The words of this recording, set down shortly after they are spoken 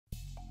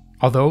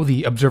Although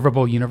the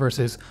observable universe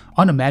is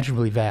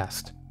unimaginably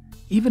vast,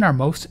 even our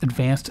most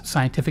advanced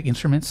scientific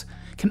instruments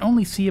can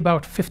only see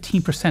about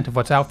 15% of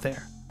what's out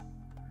there.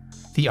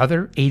 The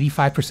other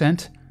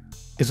 85%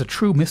 is a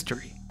true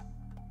mystery.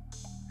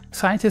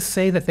 Scientists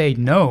say that they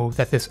know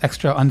that this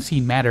extra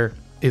unseen matter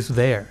is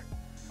there.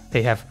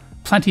 They have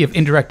plenty of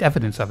indirect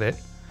evidence of it,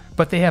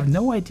 but they have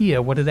no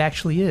idea what it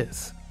actually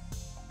is.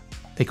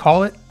 They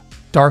call it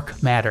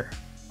dark matter.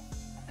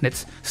 And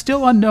it's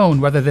still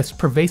unknown whether this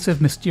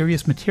pervasive,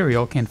 mysterious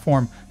material can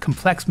form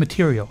complex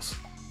materials,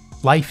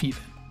 life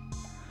even,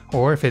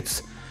 or if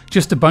it's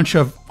just a bunch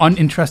of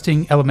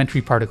uninteresting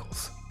elementary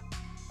particles.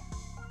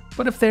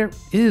 But if there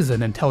is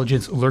an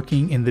intelligence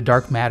lurking in the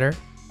dark matter,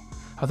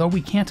 although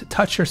we can't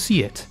touch or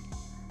see it,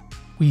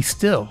 we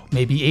still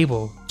may be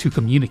able to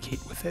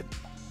communicate with it.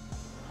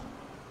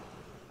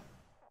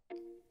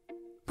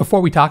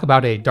 Before we talk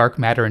about a dark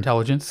matter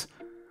intelligence,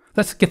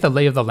 let's get the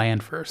lay of the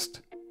land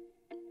first.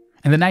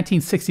 In the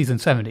 1960s and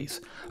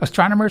 70s,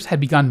 astronomers had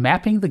begun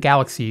mapping the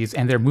galaxies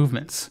and their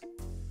movements.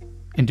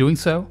 In doing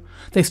so,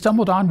 they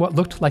stumbled on what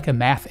looked like a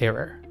math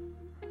error.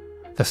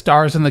 The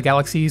stars in the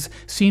galaxies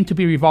seemed to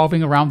be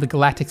revolving around the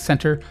galactic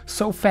center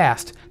so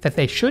fast that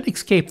they should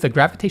escape the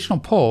gravitational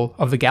pull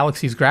of the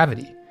galaxy's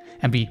gravity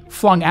and be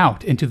flung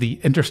out into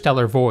the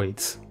interstellar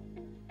voids.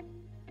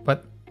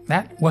 But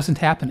that wasn't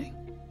happening.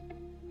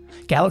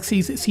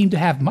 Galaxies seem to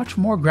have much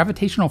more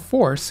gravitational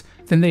force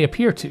than they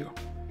appear to.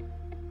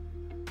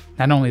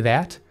 Not only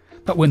that,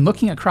 but when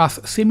looking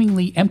across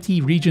seemingly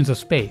empty regions of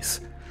space,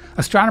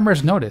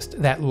 astronomers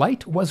noticed that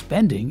light was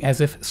bending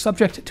as if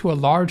subject to a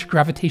large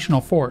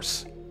gravitational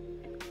force.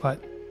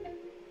 But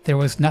there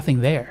was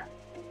nothing there.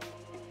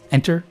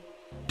 Enter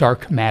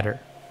dark matter.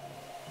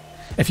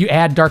 If you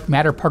add dark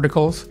matter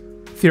particles,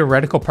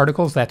 theoretical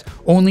particles that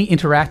only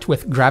interact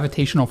with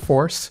gravitational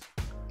force,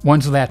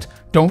 ones that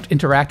don't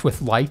interact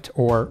with light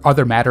or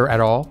other matter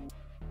at all,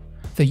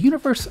 the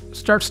universe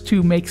starts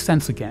to make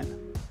sense again.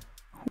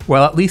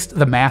 Well, at least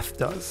the math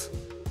does.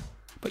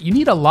 But you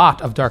need a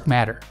lot of dark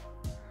matter.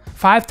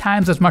 5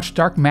 times as much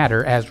dark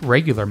matter as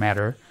regular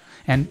matter,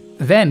 and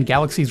then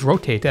galaxies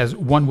rotate as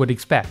one would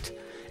expect,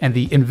 and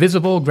the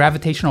invisible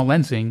gravitational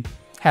lensing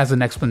has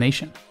an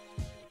explanation.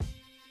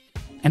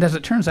 And as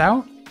it turns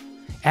out,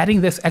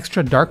 adding this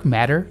extra dark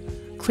matter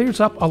clears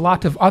up a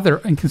lot of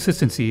other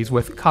inconsistencies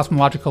with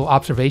cosmological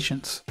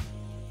observations,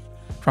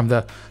 from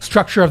the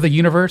structure of the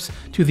universe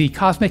to the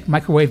cosmic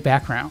microwave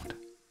background.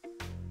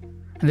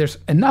 And there's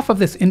enough of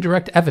this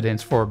indirect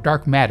evidence for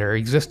dark matter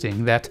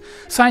existing that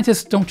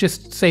scientists don't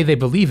just say they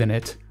believe in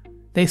it,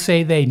 they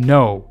say they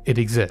know it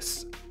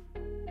exists.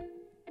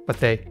 But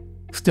they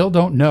still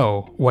don't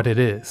know what it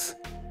is.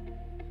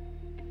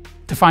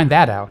 To find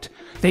that out,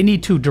 they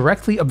need to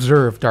directly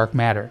observe dark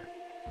matter.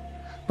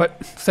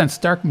 But since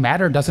dark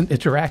matter doesn't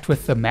interact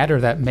with the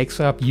matter that makes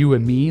up you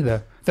and me,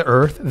 the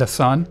Earth, the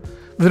Sun,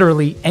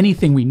 literally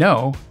anything we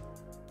know,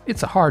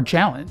 it's a hard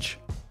challenge.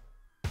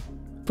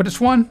 But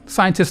it's one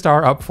scientists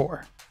are up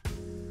for.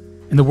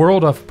 In the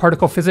world of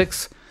particle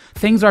physics,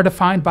 things are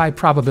defined by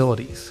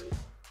probabilities.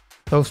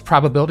 Those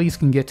probabilities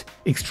can get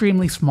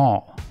extremely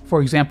small.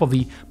 For example,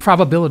 the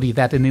probability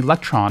that an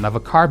electron of a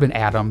carbon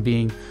atom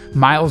being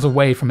miles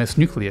away from its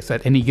nucleus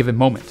at any given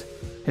moment.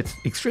 It's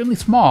extremely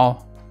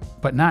small,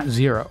 but not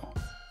zero.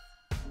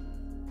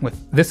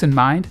 With this in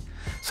mind,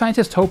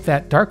 scientists hope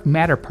that dark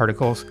matter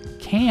particles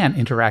can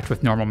interact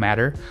with normal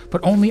matter,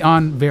 but only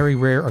on very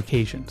rare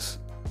occasions.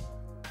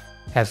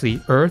 As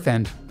the Earth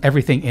and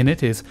everything in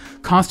it is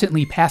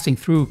constantly passing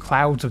through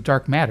clouds of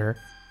dark matter,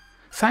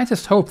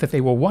 scientists hope that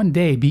they will one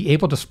day be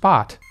able to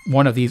spot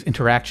one of these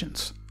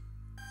interactions.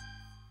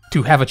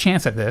 To have a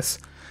chance at this,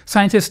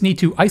 scientists need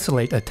to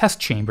isolate a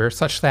test chamber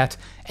such that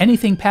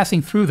anything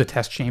passing through the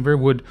test chamber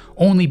would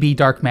only be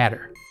dark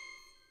matter.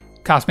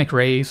 Cosmic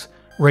rays,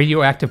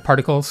 radioactive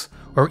particles,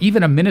 or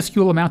even a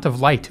minuscule amount of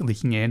light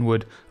leaking in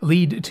would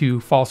lead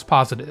to false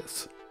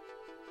positives.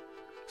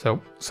 So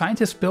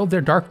scientists build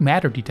their dark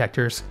matter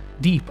detectors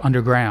deep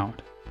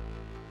underground.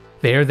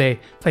 There they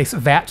place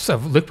vats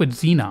of liquid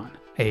xenon,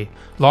 a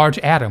large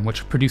atom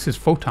which produces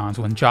photons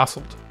when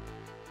jostled.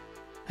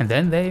 And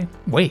then they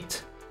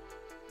wait,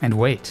 and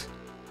wait,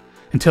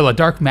 until a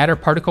dark matter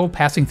particle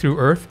passing through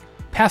Earth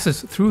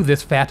passes through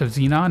this vat of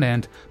xenon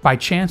and by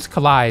chance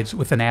collides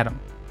with an atom.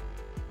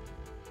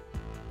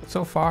 But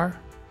so far,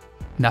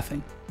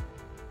 nothing.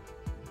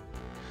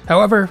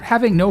 However,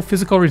 having no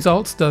physical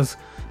results does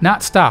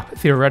not stop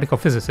theoretical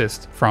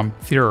physicists from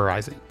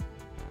theorizing.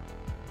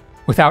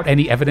 Without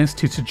any evidence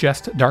to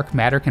suggest dark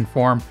matter can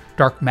form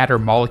dark matter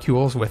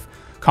molecules with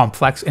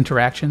complex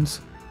interactions,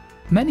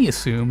 many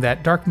assume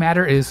that dark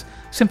matter is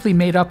simply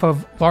made up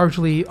of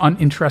largely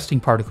uninteresting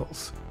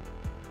particles.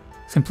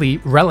 Simply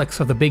relics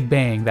of the Big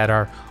Bang that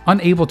are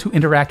unable to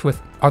interact with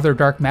other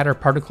dark matter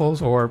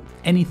particles or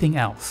anything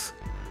else.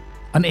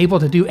 Unable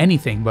to do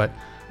anything but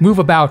move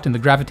about in the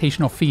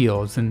gravitational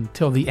fields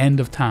until the end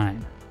of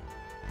time.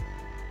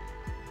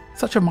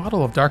 Such a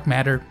model of dark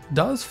matter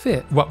does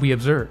fit what we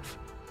observe.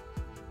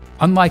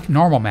 Unlike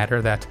normal matter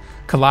that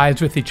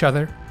collides with each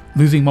other,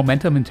 losing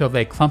momentum until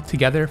they clump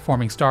together,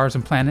 forming stars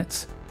and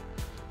planets,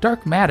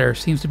 dark matter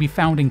seems to be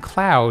found in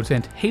clouds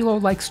and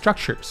halo-like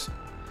structures,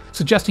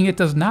 suggesting it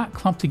does not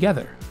clump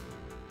together.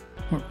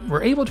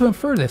 We're able to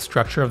infer this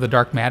structure of the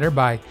dark matter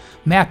by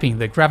mapping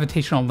the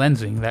gravitational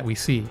lensing that we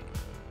see.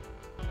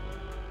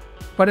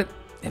 But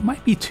it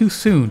might be too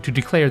soon to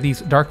declare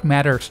these dark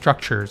matter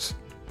structures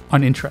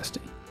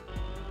uninteresting.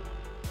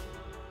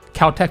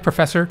 Caltech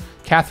professor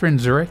Catherine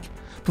Zurich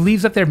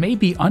believes that there may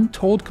be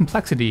untold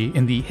complexity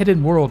in the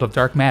hidden world of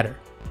dark matter.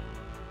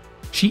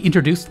 She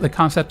introduced the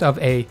concept of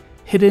a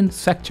hidden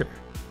sector,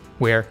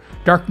 where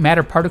dark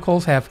matter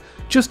particles have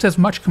just as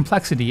much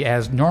complexity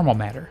as normal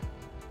matter,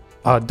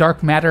 a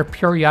dark matter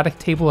periodic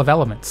table of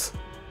elements,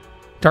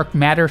 dark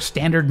matter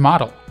standard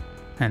model,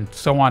 and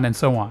so on and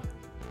so on.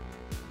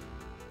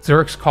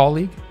 Zurich's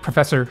colleague,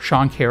 Professor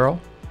Sean Carroll,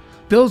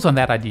 builds on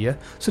that idea,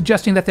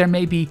 suggesting that there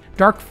may be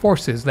dark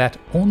forces that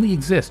only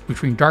exist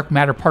between dark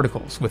matter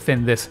particles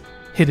within this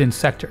hidden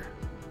sector.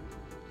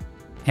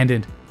 And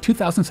in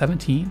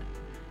 2017,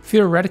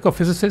 theoretical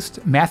physicists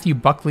Matthew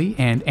Buckley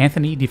and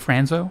Anthony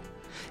DiFranzo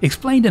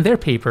explained in their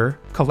paper,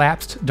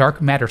 Collapsed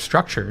Dark Matter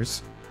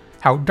Structures,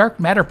 how dark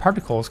matter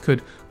particles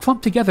could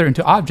clump together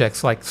into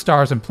objects like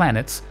stars and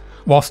planets,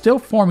 while still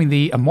forming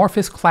the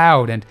amorphous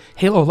cloud and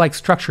halo-like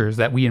structures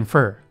that we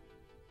infer.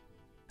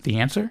 The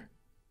answer?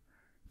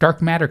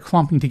 Dark matter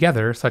clumping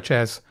together, such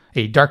as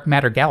a dark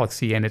matter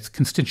galaxy and its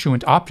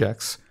constituent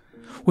objects,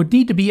 would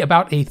need to be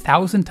about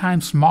 1,000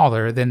 times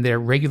smaller than their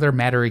regular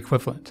matter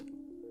equivalent.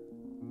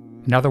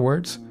 In other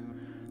words,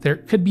 there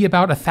could be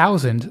about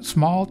 1,000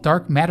 small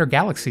dark matter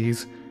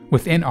galaxies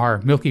within our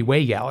Milky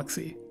Way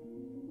galaxy.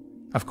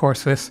 Of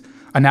course, this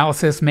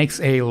analysis makes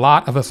a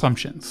lot of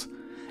assumptions,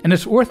 and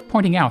it's worth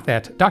pointing out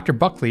that Dr.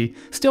 Buckley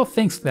still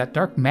thinks that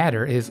dark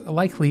matter is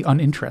likely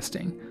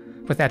uninteresting,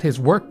 but that his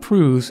work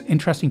proves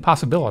interesting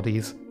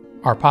possibilities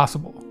are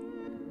possible.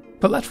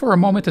 But let's for a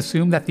moment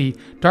assume that the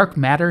dark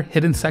matter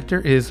hidden sector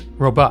is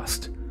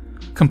robust,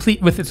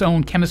 complete with its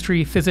own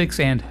chemistry, physics,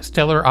 and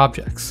stellar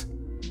objects.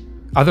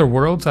 Other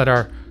worlds that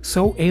are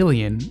so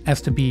alien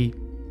as to be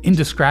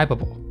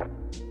indescribable.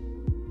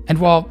 And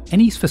while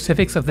any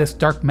specifics of this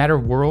dark matter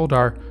world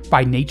are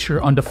by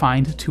nature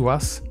undefined to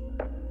us,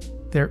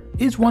 there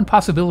is one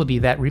possibility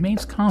that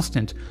remains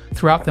constant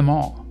throughout them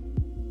all.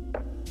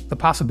 The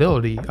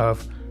possibility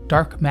of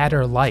dark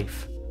matter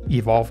life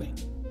evolving.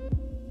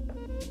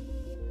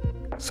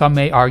 Some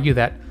may argue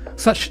that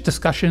such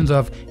discussions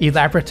of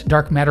elaborate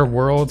dark matter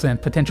worlds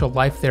and potential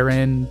life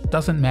therein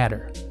doesn't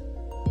matter.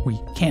 We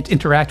can't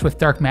interact with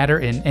dark matter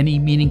in any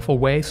meaningful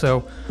way,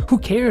 so who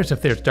cares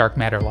if there's dark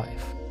matter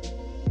life?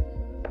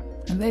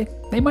 And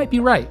they might be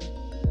right,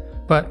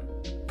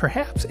 but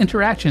perhaps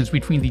interactions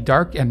between the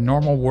dark and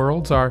normal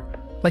worlds are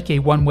like a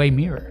one-way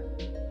mirror.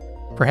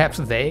 Perhaps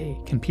they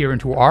can peer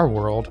into our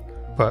world,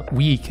 but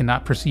we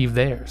cannot perceive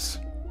theirs.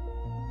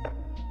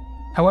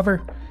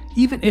 However,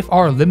 even if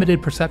our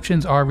limited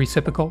perceptions are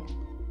reciprocal,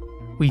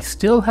 we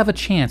still have a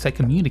chance at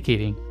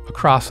communicating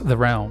across the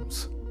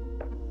realms.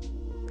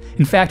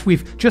 In fact,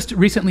 we've just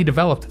recently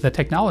developed the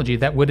technology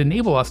that would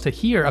enable us to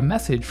hear a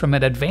message from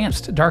an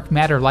advanced dark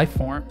matter life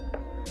form,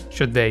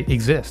 should they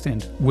exist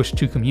and wish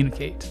to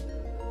communicate.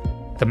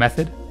 The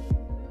method?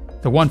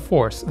 The one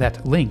force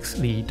that links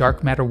the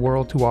dark matter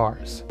world to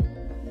ours.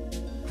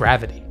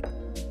 Gravity.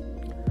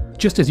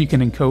 Just as you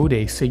can encode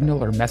a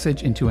signal or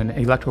message into an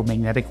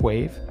electromagnetic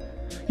wave,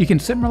 you can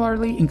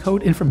similarly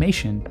encode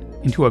information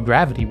into a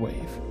gravity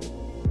wave.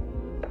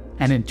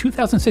 And in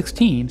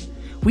 2016,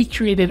 we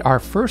created our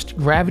first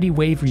gravity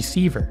wave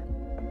receiver.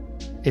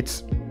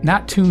 It's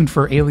not tuned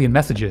for alien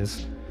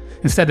messages.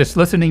 Instead, it's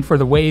listening for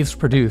the waves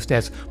produced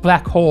as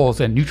black holes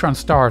and neutron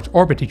stars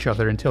orbit each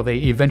other until they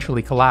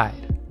eventually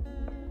collide.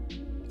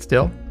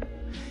 Still,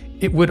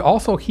 it would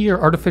also hear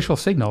artificial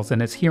signals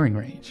in its hearing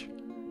range,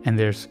 and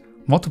there's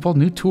multiple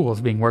new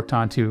tools being worked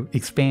on to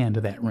expand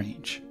that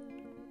range.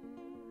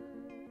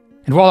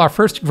 And while our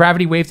first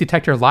gravity wave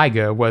detector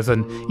LIGO was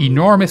an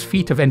enormous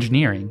feat of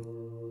engineering,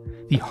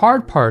 the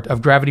hard part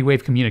of gravity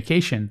wave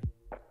communication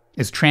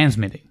is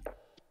transmitting.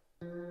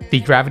 The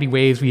gravity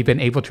waves we've been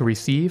able to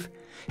receive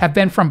have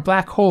been from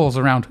black holes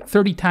around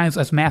 30 times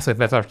as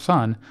massive as our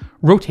Sun,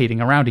 rotating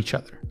around each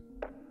other.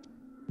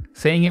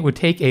 Saying it would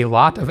take a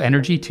lot of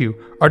energy to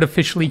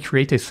artificially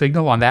create a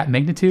signal on that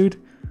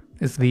magnitude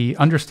is the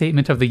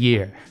understatement of the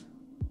year.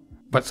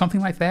 But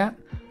something like that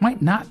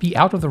might not be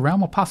out of the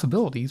realm of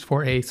possibilities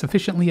for a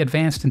sufficiently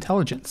advanced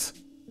intelligence.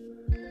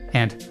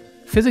 And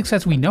physics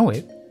as we know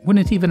it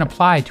wouldn't even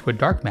apply to a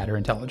dark matter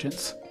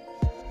intelligence.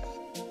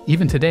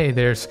 Even today,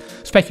 there's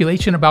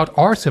speculation about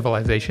our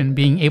civilization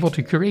being able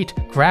to create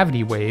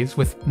gravity waves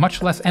with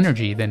much less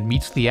energy than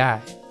meets the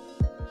eye.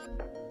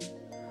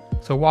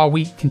 So while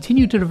we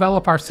continue to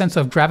develop our sense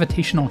of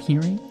gravitational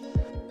hearing,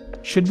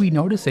 should we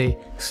notice a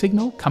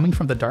signal coming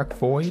from the dark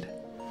void,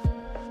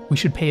 we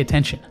should pay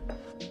attention.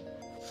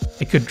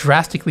 It could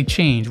drastically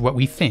change what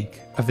we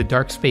think of the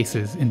dark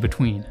spaces in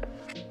between.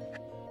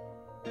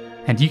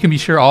 And you can be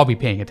sure I'll be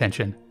paying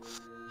attention.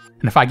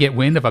 And if I get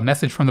wind of a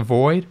message from the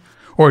void,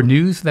 or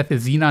news that the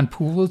xenon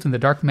pools in the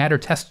dark matter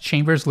test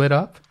chambers lit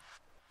up,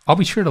 I'll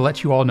be sure to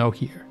let you all know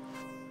here.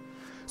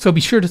 So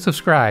be sure to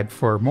subscribe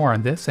for more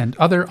on this and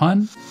other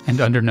and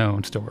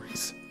underknown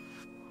stories.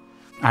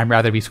 I'm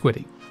Rather Be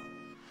Squidding.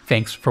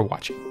 Thanks for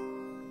watching.